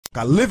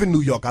I live in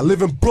New York. I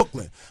live in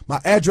Brooklyn. My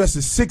address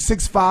is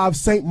 665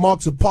 St.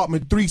 Mark's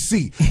Apartment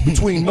 3C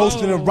between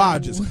Nostrand and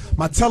Rogers.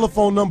 My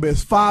telephone number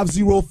is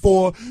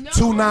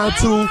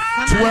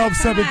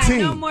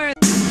 504-292-1217.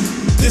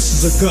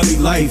 This is a gully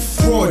life.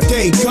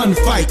 4-day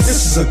gunfight.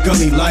 This is a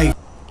gully life.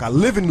 I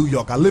live in New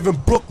York. I live in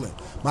Brooklyn.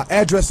 My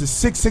address is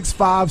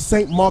 665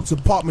 St. Mark's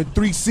Apartment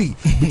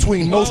 3C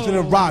between Nostrand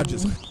and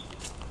Rogers.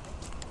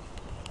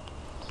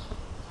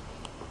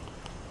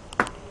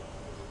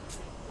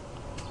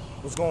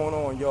 What's going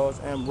on, y'all? It's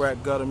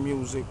M.Reck, Gutter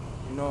Music,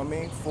 you know what I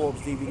mean?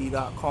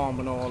 FORBEZDVD.com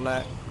and all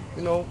that.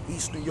 You know,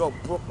 East New York,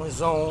 Brooklyn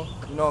zone,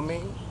 you know what I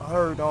mean? I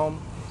heard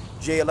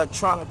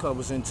Electronica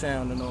was in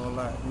town and all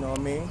that, you know what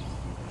I mean?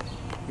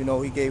 You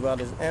know, he gave out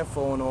his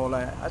info and all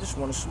that. I just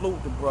want to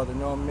salute the brother, you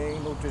know what I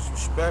mean? No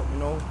disrespect, you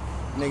know,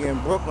 nigga in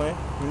Brooklyn,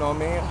 you know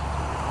what I mean?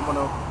 I'm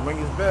gonna ring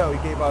his bell. He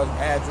gave out his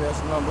address,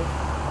 number.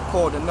 I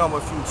called the number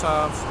a few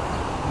times.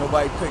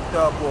 Nobody picked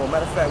up, or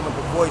matter of fact, went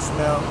to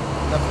voicemail,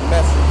 left a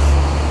message.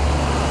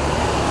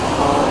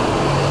 We're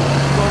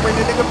gonna ring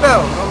the nigga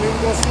bell, you know what I mean?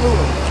 We're gonna salute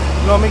him.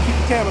 You know what I mean? Keep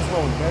the cameras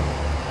rolling, man.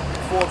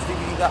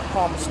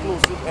 FORBEZDVD.com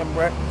exclusive,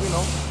 M.Reck, you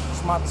know,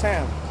 it's my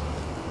town.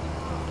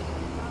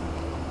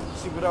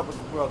 See what up with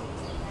the brother.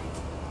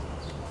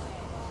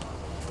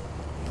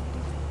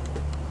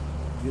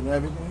 Getting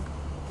everything?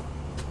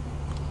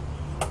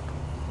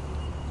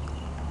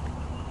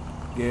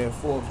 Yeah,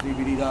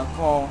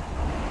 FORBEZDVD.com.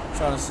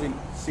 Trying to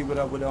see what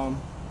up with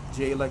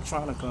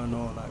Electronica and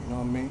all that, you know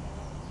what I mean?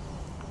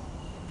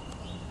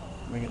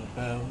 Ringing the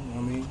bell, you know what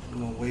I mean?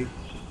 We're gonna wait.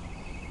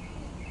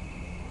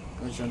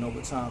 Let y'all know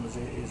what time is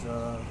it. It's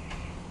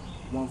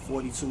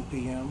 1:42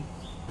 p.m.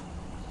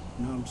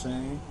 You know what I'm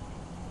saying?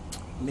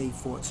 May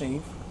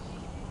 14th.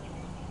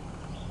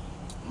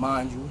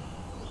 Mind you,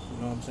 you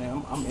know what I'm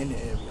saying? I'm in the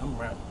area. I'm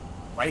right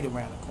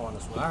around the corner.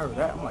 So when I heard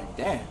that, I'm like,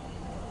 damn,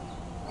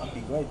 I'll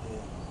be right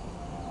there.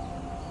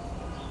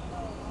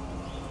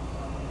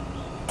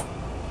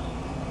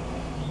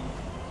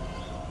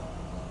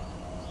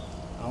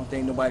 I don't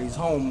think nobody's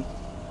home.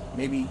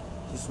 Maybe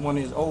it's one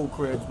of his old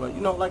cribs, but you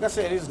know, like I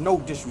said, there's no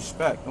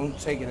disrespect. Don't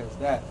take it as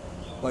that.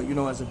 But you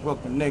know, as a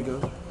Brooklyn nigga,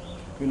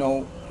 you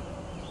know,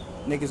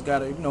 niggas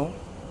gotta, you know,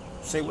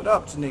 say what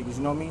up to niggas,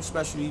 you know what I mean?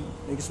 Especially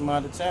niggas from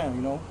out of town,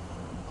 you know?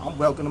 I'm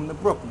welcoming them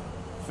to Brooklyn,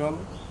 you feel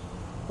me?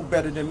 Who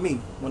better than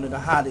me? One of the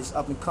hottest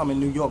up-and-coming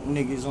New York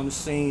niggas on the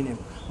scene and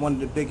one of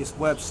the biggest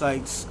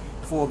websites,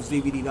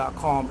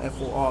 FORBEZDVD.com,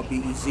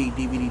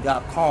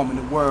 FORBEZDVD.com in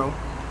the world.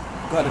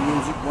 Gutter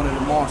Music, one of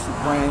the monster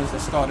brands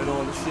that started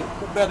all this shit.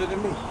 Who better than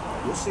me?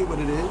 You'll see what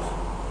it is.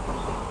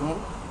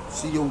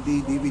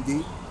 COD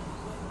DVD.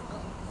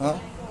 Huh?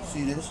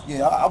 See this?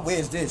 Yeah, I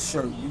wears this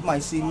shirt. You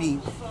might see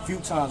me a few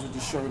times with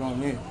this shirt on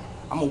there.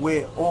 I'm gonna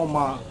wear all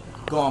my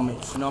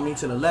garments, you know what I mean,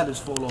 till the letters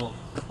fall off.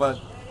 But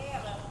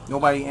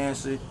nobody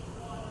answered.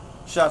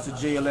 Shouts to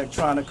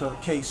Electronica,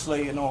 K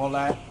Slay and all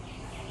that.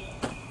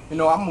 You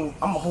know, I'm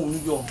gonna hold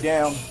New York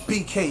down,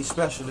 BK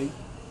especially.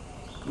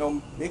 You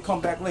know, they come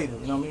back later,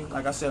 you know what I mean?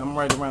 Like I said, I'm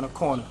right around the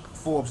corner.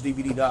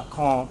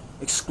 FORBEZDVD.com,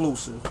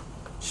 exclusive.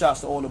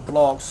 Shouts to all the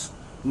blogs,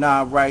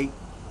 Right.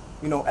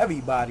 You know,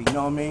 everybody, you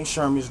know what I mean?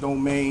 Sherman's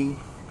Domain,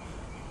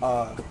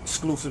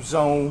 Exclusive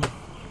Zone,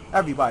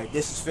 everybody.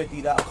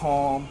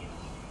 Thisis50.com,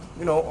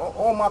 you know,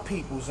 all my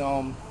peoples,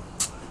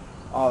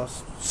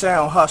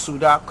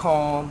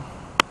 SoundHustle.com,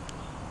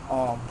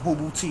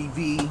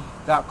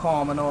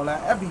 BooBooTV.com and all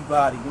that.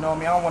 Everybody, you know what I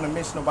mean? I don't want to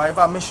miss nobody. If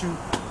I miss you,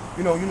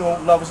 you know,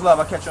 love is love.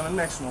 I'll catch you on the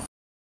next one.